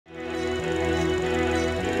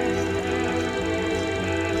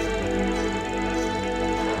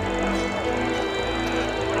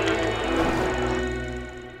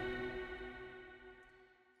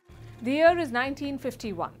year is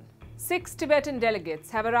 1951. 6 Tibetan delegates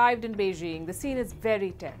have arrived in Beijing. The scene is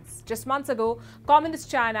very tense. Just months ago, Communist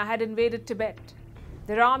China had invaded Tibet.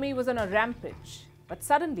 Their army was on a rampage, but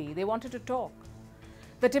suddenly they wanted to talk.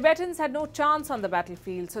 The Tibetans had no chance on the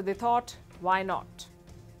battlefield, so they thought, why not?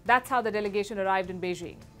 That's how the delegation arrived in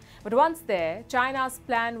Beijing. But once there, China's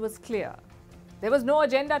plan was clear. There was no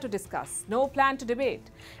agenda to discuss, no plan to debate.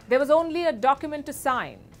 There was only a document to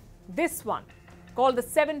sign. This one, called the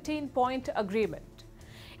 17-point agreement.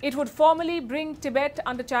 It would formally bring Tibet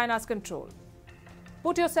under China's control.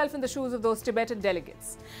 Put yourself in the shoes of those Tibetan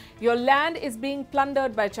delegates. Your land is being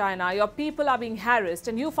plundered by China, your people are being harassed,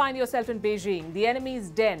 and you find yourself in Beijing, the enemy's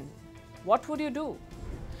den. What would you do?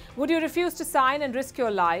 Would you refuse to sign and risk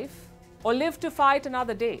your life, or live to fight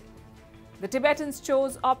another day? The Tibetans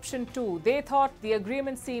chose option 2. They thought the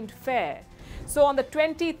agreement seemed fair. So on the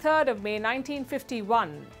 23rd of May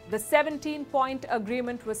 1951, the 17-point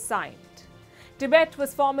agreement was signed. Tibet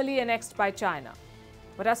was formally annexed by China.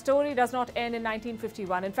 But our story does not end in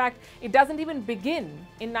 1951. In fact, it doesn't even begin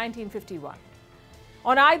in 1951.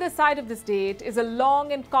 On either side of this date is a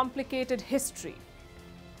long and complicated history.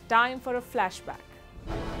 Time for a flashback.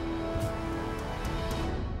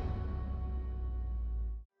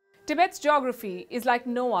 Tibet's geography is like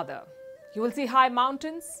no other. You will see high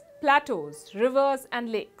mountains, plateaus, rivers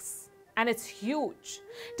and lakes. And it's huge.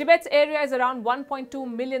 Tibet's area is around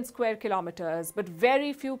 1.2 million square kilometers, but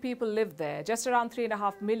very few people live there, just around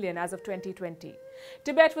 3.5 million as of 2020.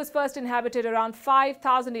 Tibet was first inhabited around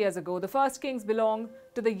 5,000 years ago. The first kings belonged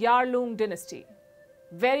to the Yarlung dynasty.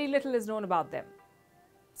 Very little is known about them.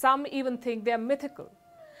 Some even think they are mythical.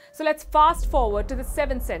 So let's fast forward to the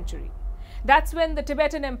 7th century. That's when the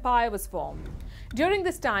Tibetan Empire was formed. During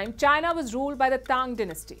this time, China was ruled by the Tang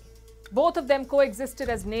dynasty. Both of them coexisted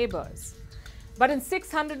as neighbors. But in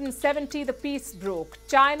 670, the peace broke.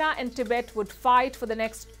 China and Tibet would fight for the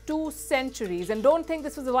next 2 centuries. And don't think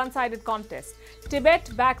this was a one-sided contest.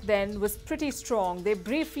 Tibet back then was pretty strong. They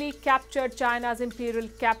briefly captured China's imperial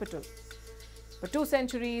capital. But 2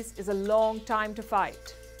 centuries is a long time to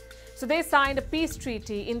fight. So they signed a peace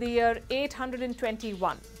treaty in the year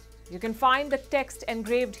 821. You can find the text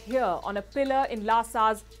engraved here on a pillar in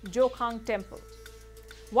Lhasa's Jokhang temple.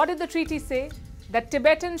 What did the treaty say? That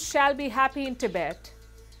Tibetans shall be happy in Tibet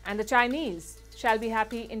and the Chinese shall be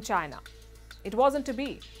happy in China. It wasn't to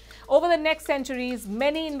be. Over the next centuries,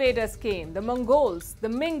 many invaders came. The Mongols, the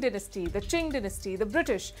Ming dynasty, the Qing dynasty, the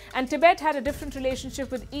British, and Tibet had a different relationship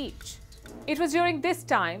with each. It was during this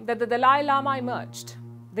time that the Dalai Lama emerged.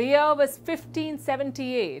 The year was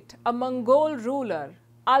 1578. A Mongol ruler,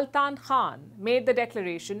 Altan Khan, made the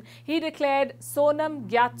declaration. He declared Sonam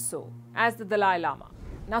Gyatso as the Dalai Lama.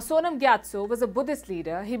 Now, Sonam Gyatso was a Buddhist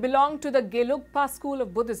leader. He belonged to the Gelugpa school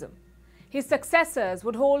of Buddhism. His successors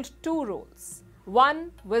would hold 2 roles.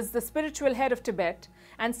 One was the spiritual head of Tibet,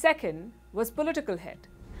 and second was political head.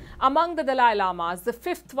 Among the Dalai Lamas, the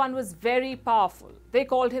 5th one was very powerful. They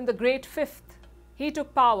called him the Great Fifth. He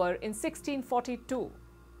took power in 1642.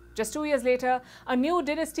 Just 2 years later, a new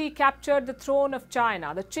dynasty captured the throne of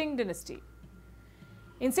China, the Qing dynasty.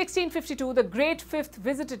 In 1652, the Great Fifth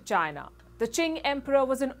visited China. The Qing emperor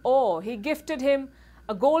was in awe. He gifted him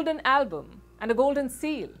a golden album and a golden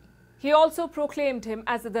seal. He also proclaimed him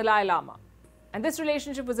as the Dalai Lama. And this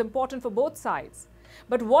relationship was important for both sides.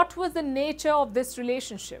 But what was the nature of this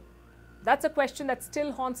relationship? That's a question that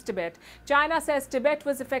still haunts Tibet. China says Tibet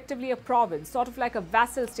was effectively a province, sort of like a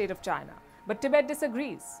vassal state of China. But Tibet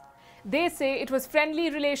disagrees. They say it was friendly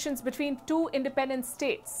relations between 2 independent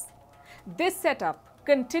states. This setup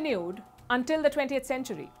continued until the 20th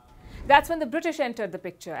century. That's when the British entered the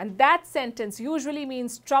picture, and that sentence usually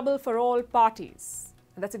means trouble for all parties.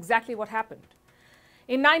 And that's exactly what happened.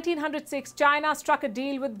 In 1906, China struck a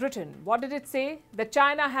deal with Britain. What did it say? That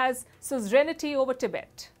China has suzerainty over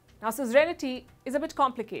Tibet. Now, suzerainty is a bit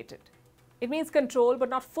complicated. It means control, but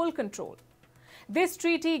not full control. This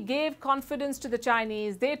treaty gave confidence to the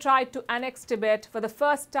Chinese. They tried to annex Tibet for the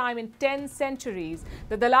first time in 10 centuries.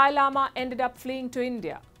 The Dalai Lama ended up fleeing to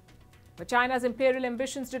India. But China's imperial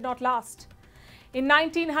ambitions did not last. In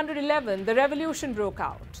 1911, the revolution broke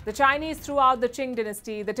out. The Chinese threw out the Qing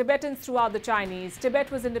dynasty, the Tibetans threw out the Chinese.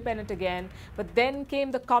 Tibet was independent again, but then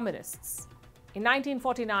came the communists. In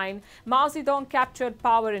 1949, Mao Zedong captured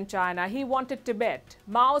power in China. He wanted Tibet.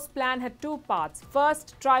 Mao's plan had 2 parts.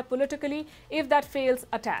 First, try politically. If that fails,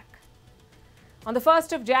 attack. On the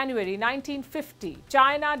 1st of January 1950,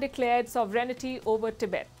 China declared sovereignty over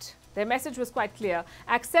Tibet. Their message was quite clear: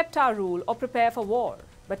 accept our rule or prepare for war.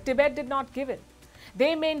 But Tibet did not give in.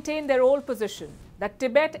 They maintained their old position that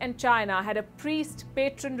Tibet and China had a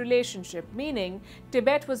priest-patron relationship, meaning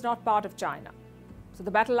Tibet was not part of China. So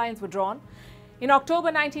the battle lines were drawn. In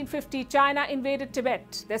October 1950, China invaded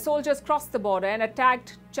Tibet. Their soldiers crossed the border and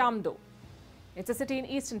attacked Chamdo. It's a city in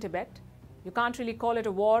eastern Tibet. You can't really call it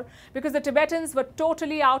a war because the Tibetans were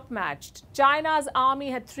totally outmatched. China's army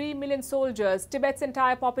had 3 million soldiers. Tibet's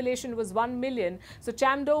entire population was 1 million. So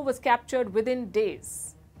Chamdo was captured within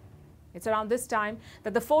days. It's around this time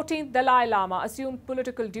that the 14th Dalai Lama assumed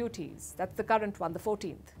political duties. That's the current one, the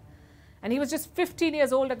 14th. And he was just 15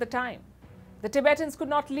 years old at the time. The Tibetans could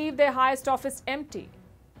not leave their highest office empty.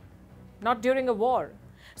 Not during a war.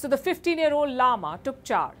 So the 15-year-old Lama took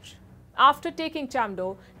charge. After taking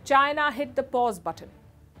Chamdo, China hit the pause button.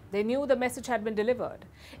 They knew the message had been delivered.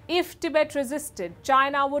 If Tibet resisted,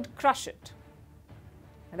 China would crush it.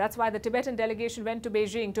 And that's why the Tibetan delegation went to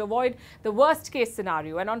Beijing to avoid the worst-case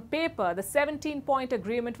scenario. And on paper, the 17-point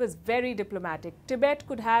agreement was very diplomatic. Tibet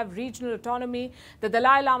could have regional autonomy, the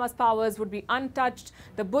Dalai Lama's powers would be untouched,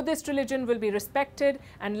 the Buddhist religion will be respected,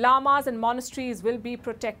 and lamas and monasteries will be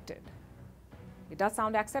protected. It does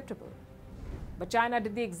sound acceptable. But China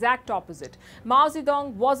did the exact opposite. Mao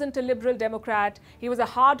Zedong wasn't a liberal democrat. He was a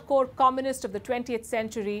hardcore communist of the 20th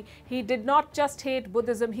century. He did not just hate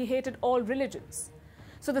Buddhism, he hated all religions.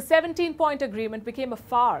 So the 17-point agreement became a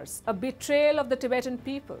farce, a betrayal of the Tibetan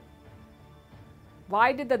people.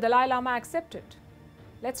 Why did the Dalai Lama accept it?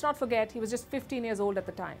 Let's not forget, he was just 15 years old at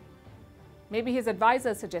the time. Maybe his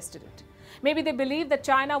advisors suggested it. Maybe they believed that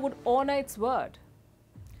China would honor its word.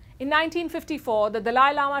 In 1954, the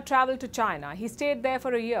Dalai Lama traveled to China. He stayed there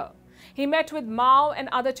for a year. He met with Mao and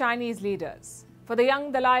other Chinese leaders. For the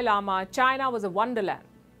young Dalai Lama, China was a wonderland.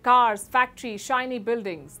 Cars, factories, shiny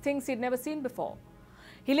buildings, things he'd never seen before.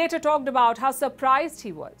 He later talked about how surprised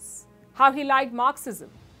he was, how he liked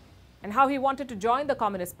Marxism, and how he wanted to join the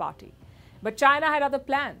Communist Party. But China had other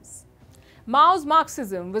plans. Mao's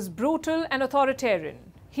Marxism was brutal and authoritarian.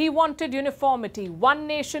 He wanted uniformity, one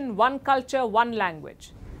nation, one culture, one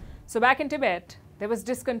language. So back in Tibet, there was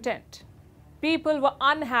discontent. People were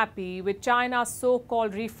unhappy with China's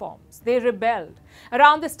so-called reforms. They rebelled.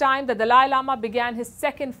 Around this time, the Dalai Lama began his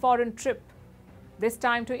second foreign trip, this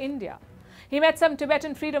time to India. He met some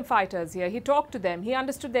Tibetan freedom fighters here. He talked to them. He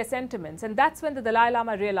understood their sentiments. And that's when the Dalai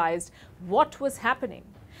Lama realized what was happening,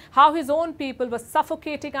 how his own people were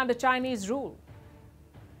suffocating under Chinese rule.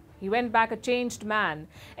 He went back a changed man.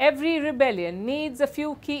 Every rebellion needs a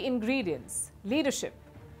few key ingredients: leadership,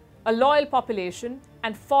 a loyal population,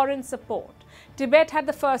 and foreign support. Tibet had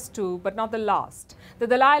the first two, but not the last. The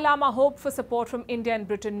Dalai Lama hoped for support from India and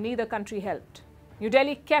Britain. Neither country helped. New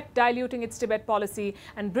Delhi kept diluting its Tibet policy,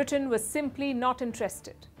 and Britain was simply not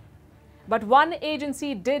interested. But one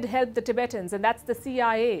agency did help the Tibetans, and that's the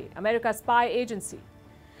CIA, America's spy agency.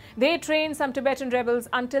 They trained some Tibetan rebels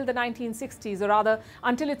until the 1960s, or rather,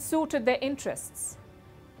 until it suited their interests.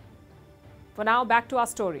 For now, back to our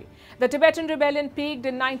story. The Tibetan rebellion peaked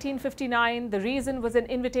in 1959. The reason was an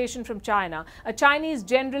invitation from China. A Chinese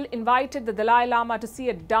general invited the Dalai Lama to see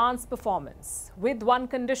a dance performance with one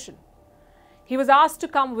condition. He was asked to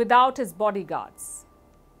come without his bodyguards.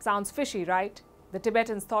 Sounds fishy, right? The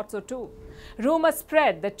Tibetans thought so too. Rumors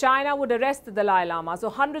spread that China would arrest the Dalai Lama, so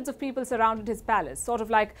hundreds of people surrounded his palace, sort of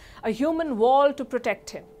like a human wall to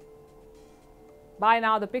protect him. By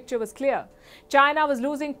now, the picture was clear. China was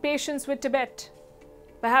losing patience with Tibet.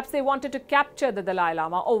 Perhaps they wanted to capture the Dalai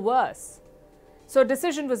Lama, or worse. So a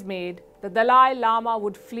decision was made. The Dalai Lama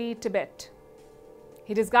would flee Tibet.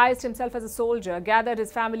 He disguised himself as a soldier, gathered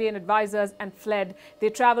his family and advisors, and fled. They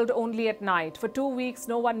traveled only at night. For 2 weeks,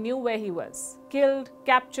 no one knew where he was. Killed,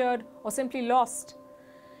 captured, or simply lost.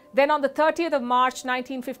 Then on the 30th of March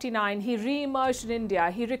 1959, he re-emerged in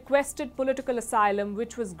India. He requested political asylum,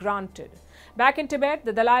 which was granted. Back in Tibet,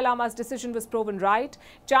 the Dalai Lama's decision was proven right.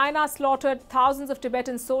 China slaughtered thousands of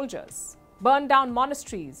Tibetan soldiers, burned down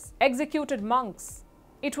monasteries, executed monks.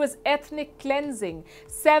 It was ethnic cleansing.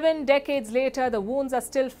 7 decades later, the wounds are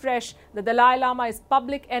still fresh. The Dalai Lama is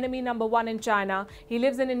public enemy #1 in China. He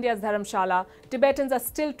lives in India's Dharamshala. Tibetans are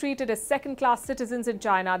still treated as second-class citizens in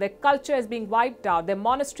China. Their culture is being wiped out. Their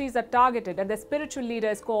monasteries are targeted, and their spiritual leader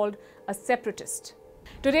is called a separatist.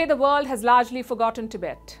 Today, the world has largely forgotten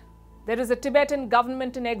Tibet. There is a Tibetan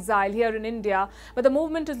government in exile here in India, but the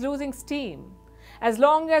movement is losing steam. As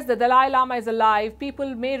long as the Dalai Lama is alive,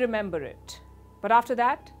 people may remember it. But after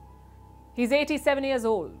that, he's 87 years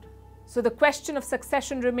old. So the question of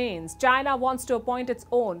succession remains. China wants to appoint its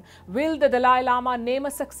own. Will the Dalai Lama name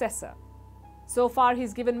a successor? So far,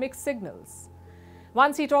 he's given mixed signals.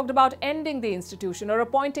 Once he talked about ending the institution or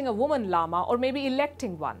appointing a woman Lama or maybe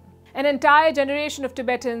electing one. An entire generation of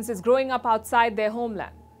Tibetans is growing up outside their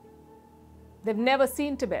homeland. They've never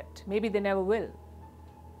seen Tibet. Maybe they never will.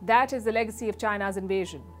 That is the legacy of China's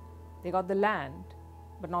invasion. They got the land,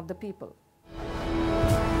 but not the people.